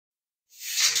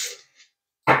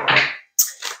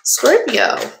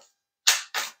Scorpio,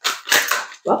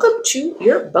 welcome to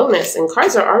your bonus. And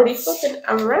cards are already flipping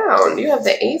around. You have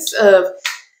the Ace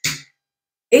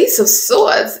of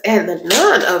Swords and the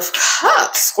Nine of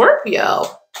Cups, Scorpio.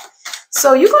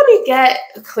 So you're going to get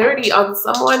clarity on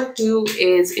someone who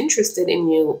is interested in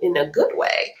you in a good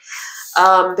way.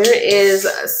 There is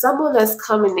someone that's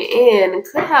coming in,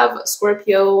 could have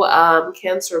Scorpio,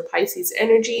 Cancer, Pisces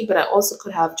energy, but I also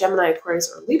could have Gemini, Aquarius,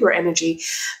 or Libra energy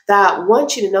that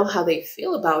want you to know how they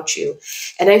feel about you.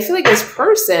 And I feel like this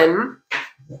person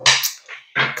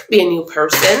could be a new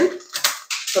person.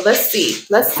 So let's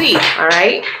see. All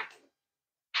right.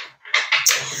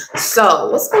 So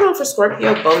what's going on for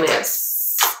Scorpio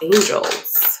bonus?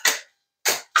 Angels.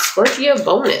 Scorpio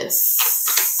bonus.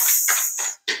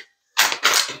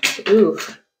 Ooh,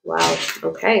 wow.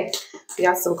 Okay. We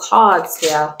got some cards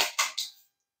here.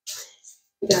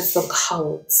 We got some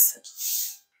cards.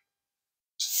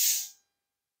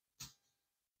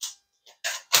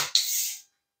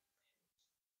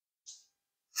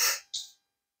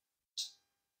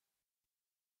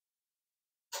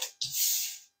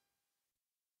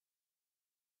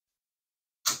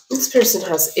 This person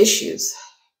has issues.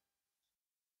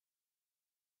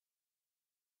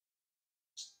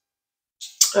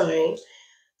 All right.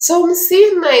 So I'm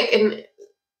seeing like,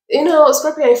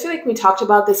 Scorpio, I feel like we talked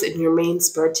about this in your main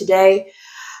spread today,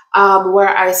 where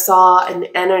I saw an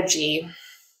energy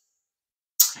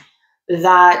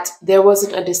that there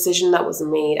wasn't a decision that was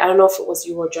made. I don't know if it was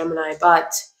you or Gemini,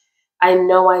 but I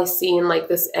know I seen like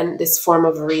this form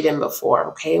of reading before,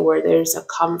 okay, where there's a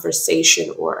conversation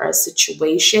or a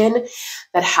situation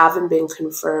that haven't been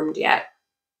confirmed yet,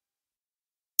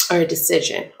 or a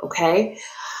decision, okay?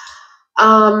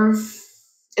 And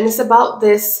it's about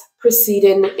this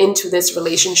proceeding into this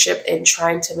relationship and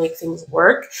trying to make things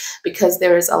work, because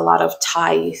there is a lot of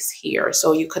ties here.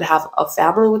 So you could have a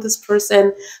family with this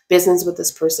person, business with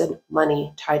this person,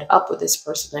 money tied up with this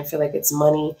person. I feel like it's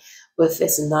money with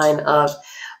this Nine of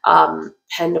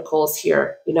Pentacles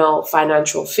here,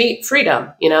 financial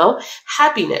freedom,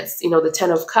 happiness, the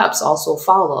Ten of Cups also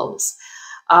follows.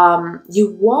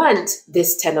 You want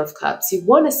this Ten of Cups. You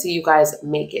want to see you guys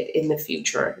make it in the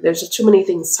future. There's just too many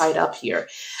things tied up here.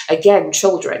 Again,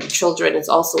 children. Children is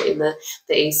also in the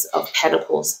Ace of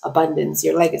Pentacles, abundance,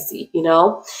 your legacy,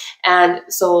 And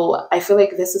so I feel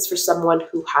like this is for someone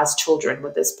who has children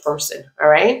with this person, all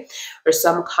right? Or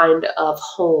some kind of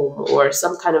home or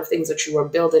some kind of things that you are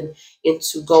building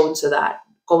into go into that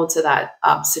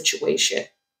situation.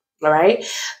 All right.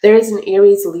 There is an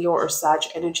Aries, Leo, or Sag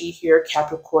energy here.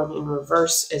 Capricorn in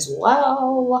reverse as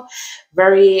well.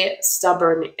 Very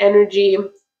stubborn energy,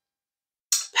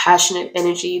 passionate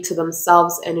energy, to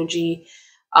themselves energy.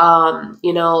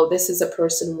 This is a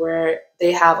person where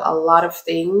they have a lot of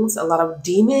things, a lot of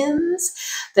demons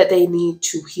that they need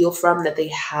to heal from that they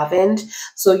haven't.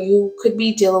 So you could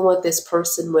be dealing with this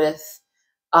person with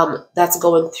that's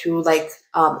going through like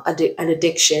an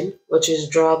addiction, which is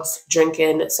drugs,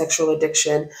 drinking, sexual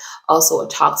addiction, also a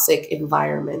toxic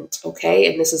environment,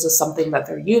 okay? And this is something that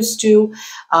they're used to.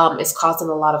 It's causing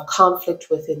a lot of conflict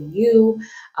within you,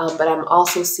 but I'm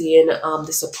also seeing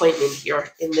disappointment here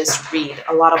in this read.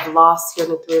 A lot of loss here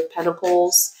in the Three of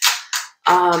Pentacles.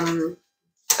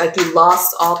 Like you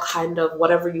lost all kind of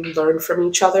whatever you learned from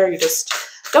each other. You just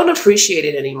don't appreciate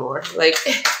it anymore. Like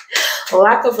a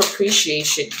lack of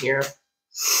appreciation here.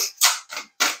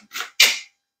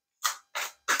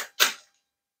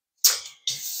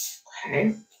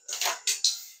 Okay.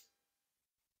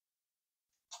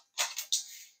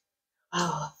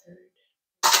 Oh,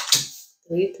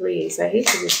 three threes. I hate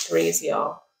to use threes,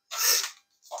 y'all.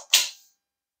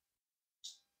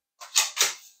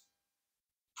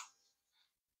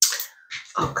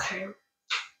 Okay.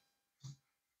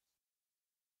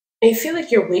 I feel like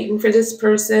you're waiting for this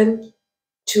person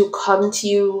to come to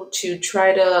you to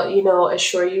try to,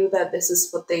 assure you that this is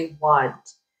what they want.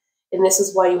 And this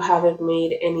is why you haven't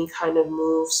made any kind of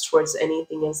moves towards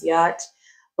anything as yet.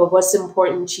 But what's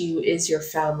important to you is your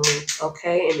family,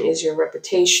 okay? And is your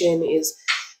reputation,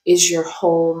 is your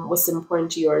home. What's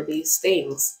important to you are these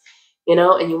things,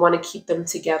 and you want to keep them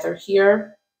together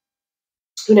here.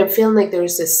 And I'm feeling like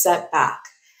there's this setback.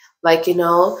 Like,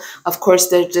 of course,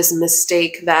 there's this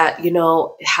mistake that,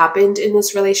 happened in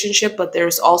this relationship, but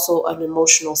there's also an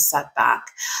emotional setback.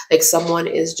 Like someone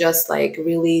is just like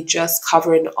really just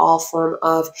covering all form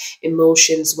of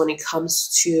emotions when it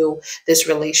comes to this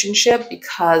relationship,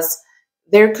 because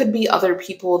there could be other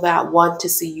people that want to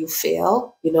see you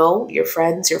fail, you know, your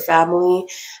friends, your family,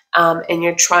 and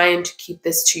you're trying to keep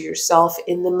this to yourself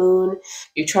in the moon.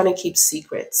 You're trying to keep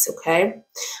secrets, okay?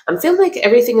 I'm feeling like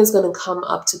everything is going to come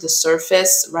up to the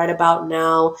surface right about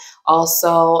now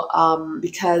also,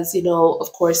 because, you know,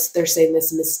 of course, they're saying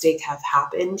this mistake have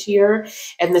happened here,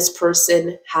 and this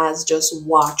person has just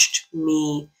watched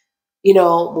me, you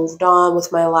know, moved on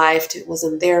with my life. It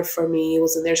wasn't there for me. It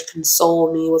wasn't there to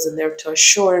console me. It wasn't there to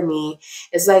assure me.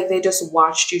 It's like they just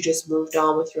watched you just moved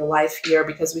on with your life here,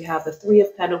 because we have the Three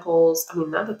of Pentacles. I mean,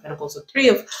 not the Pentacles, the Three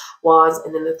of Wands,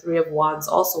 and then the Three of Wands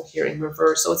also here in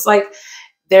reverse. So it's like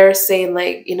they're saying,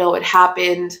 like, you know, it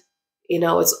happened, you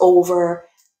know, it's over.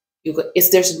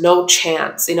 There's no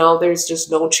chance, you know, there's just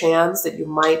no chance that you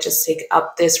might just take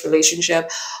up this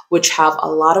relationship, which have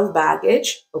a lot of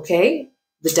baggage, okay?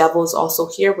 The devil is also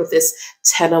here with this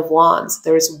 10 of Wands.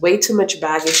 There's way too much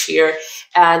baggage here,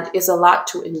 and it's a lot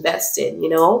to invest in, you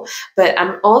know? But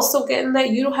I'm also getting that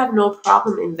you don't have no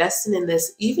problem investing in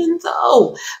this, even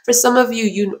though for some of you,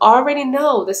 you already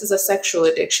know this is a sexual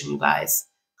addiction, you guys.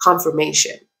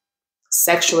 Confirmation.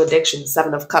 Sexual addiction,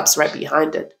 Seven of Cups right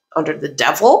behind it, under the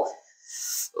devil.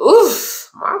 Oof,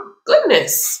 my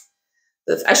goodness.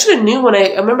 I should have knew when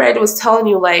I remember I was telling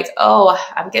you, like, oh,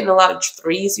 I'm getting a lot of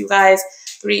threes, you guys.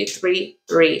 3, 3,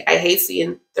 3. I hate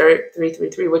seeing 3, 3,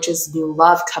 3, which is new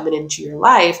love coming into your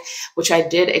life, which I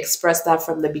did express that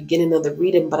from the beginning of the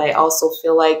reading, but I also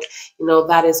feel like, you know,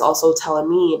 that is also telling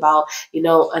me about, you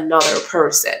know, another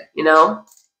person, you know.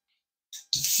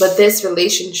 But this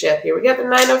relationship here, we got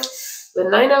the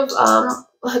nine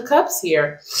of cups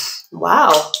here.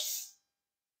 Wow.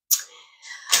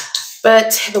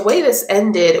 But the way this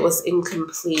ended, it was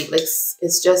incomplete. Like,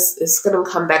 it's going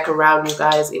to come back around, you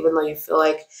guys, even though you feel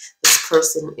like this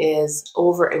person is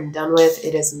over and done with.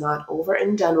 It is not over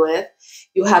and done with.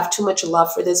 You have too much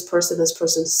love for this person. This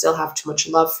person still have too much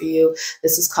love for you.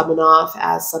 This is coming off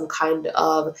as some kind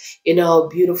of, you know,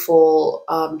 beautiful,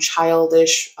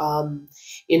 childish,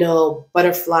 you know,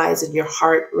 butterflies in your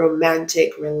heart,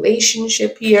 romantic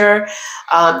relationship here,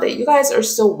 that you guys are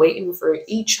still waiting for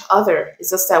each other. It's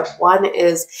just that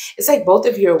it's like both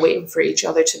of you are waiting for each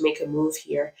other to make a move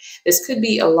here. This could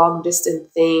be a long distance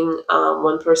thing.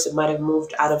 One person might have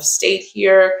moved out of state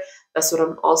here. That's what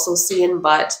I'm also seeing,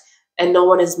 and no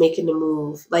one is making a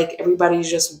move. Like, everybody's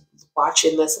just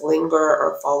watching this linger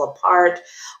or fall apart,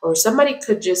 or somebody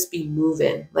could just be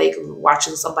moving, like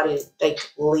watching somebody like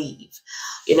leave,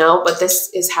 you know. But this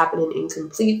is happening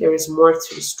incomplete. There is more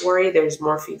to the story. There's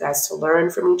more for you guys to learn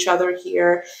from each other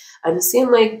here. I'm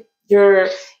seeing like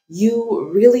you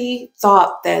really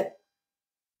thought that,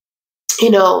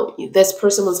 you know, this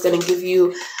person was going to give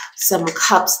you some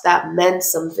cups that meant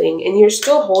something, and you're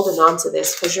still holding on to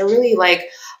this because you're really like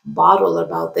bottled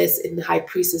about this, in the High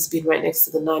Priestess being right next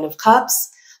to the Nine of Cups.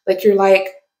 Like,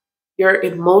 your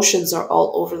emotions are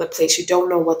all over the place. You don't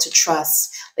know what to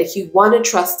trust. Like, you want to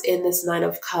trust in this Nine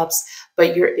of Cups,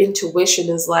 but your intuition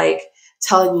is like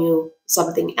telling you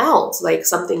something else, like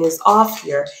something is off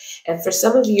here. And for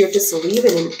some of you, you're just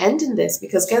leaving and ending this,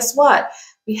 because guess what?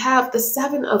 We have the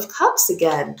Seven of Cups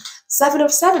again. 7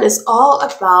 of 7 is all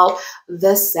about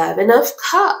the Seven of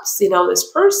Cups. You know,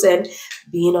 this person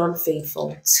being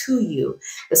unfaithful to you.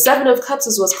 The Seven of Cups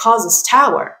is what causes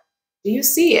Tower. Do you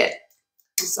see it?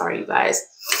 I'm sorry, you guys.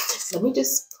 Let me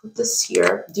just put this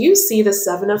here. Do you see the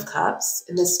Seven of Cups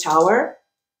in this Tower?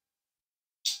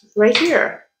 Right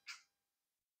here.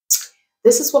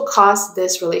 This is what caused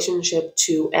this relationship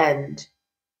to end.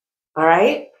 All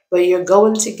right? But you're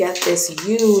going to get this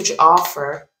huge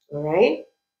offer. All right?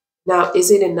 Now, is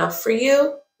it enough for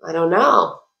you? I don't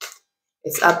know.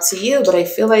 It's up to you. But I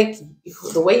feel like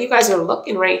the way you guys are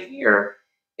looking right here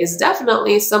is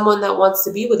definitely someone that wants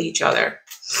to be with each other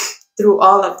through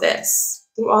all of this.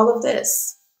 Through all of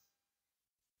this.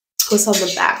 What's on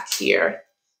the back here?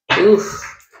 Ooh.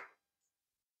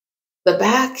 The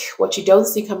back, what you don't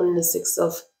see coming in the Six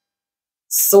of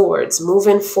Swords.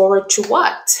 Moving forward to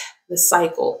what? The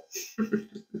cycle.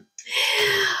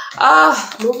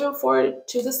 Moving forward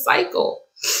to the cycle.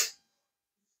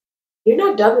 You're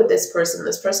not done with this person.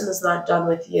 This person is not done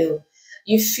with you.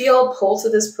 You feel pulled to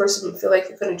this person. You feel like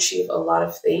you can achieve a lot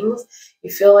of things.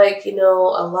 You feel like, you know,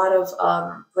 a lot of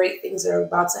great things are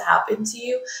about to happen to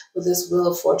you with this Wheel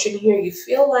of Fortune here. You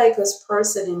feel like this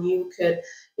person and you could,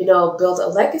 you know, build a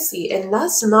legacy. And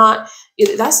that's not,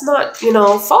 you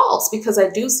know, false, because I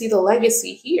do see the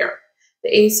legacy here.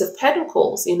 The Ace of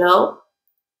Pentacles, you know.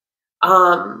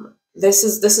 This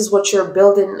is what you're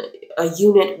building a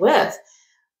unit with.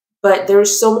 But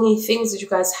there's so many things that you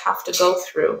guys have to go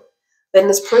through. Then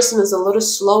this person is a little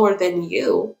slower than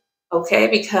you, Okay,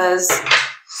 because,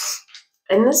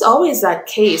 and there's always that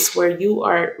case where you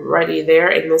are already there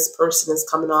and this person is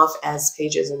coming off as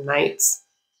pages and knights.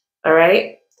 All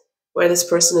right, where this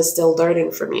person is still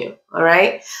learning from you. All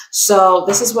right. So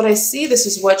this is what I see. This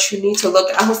is what you need to look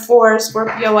out for,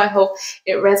 Scorpio. I hope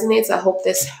it resonates. I hope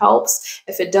this helps.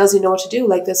 If it does, you know what to do.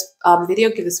 Like this video,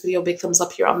 give this video a big thumbs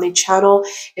up here on the channel.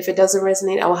 If it doesn't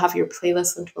resonate, I will have your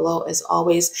playlist linked below as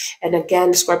always. And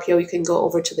again, Scorpio, you can go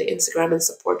over to the Instagram and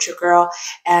support your girl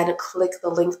and click the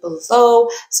link below.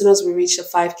 As soon as we reach the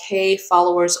 5K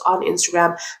followers on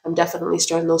Instagram, I'm definitely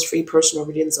starting those free personal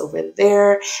readings over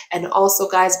there. And also,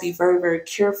 guys, be very, very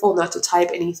careful not to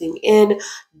type anything in.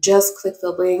 Just click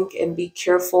the link and be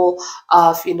careful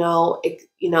of,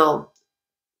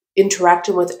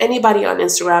 interacting with anybody on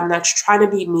Instagram that's trying to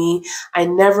be me. I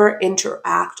never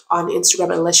interact on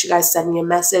Instagram unless you guys send me a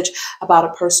message about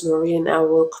a personal reading. I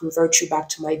will convert you back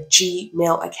to my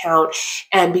Gmail account,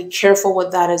 and be careful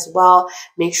with that as well.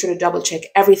 Make sure to double check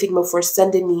everything before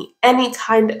sending me any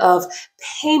kind of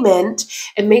payment,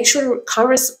 and make sure to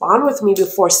correspond with me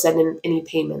before sending any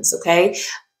payments, okay?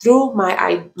 Through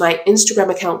my Instagram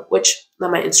account, which,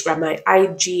 not my Instagram,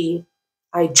 my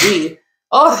IG.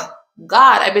 Oh,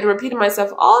 God, I've been repeating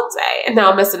myself all day and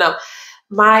now I'm messing up.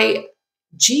 My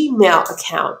Gmail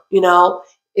account,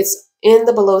 it's in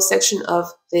the below section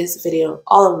of this video,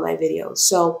 all of my videos.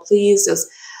 So please just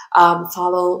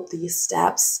follow these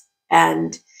steps,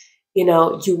 and, you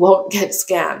won't get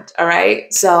scammed. All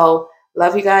right. So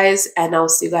love you guys, and I'll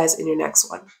see you guys in your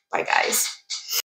next one. Bye, guys.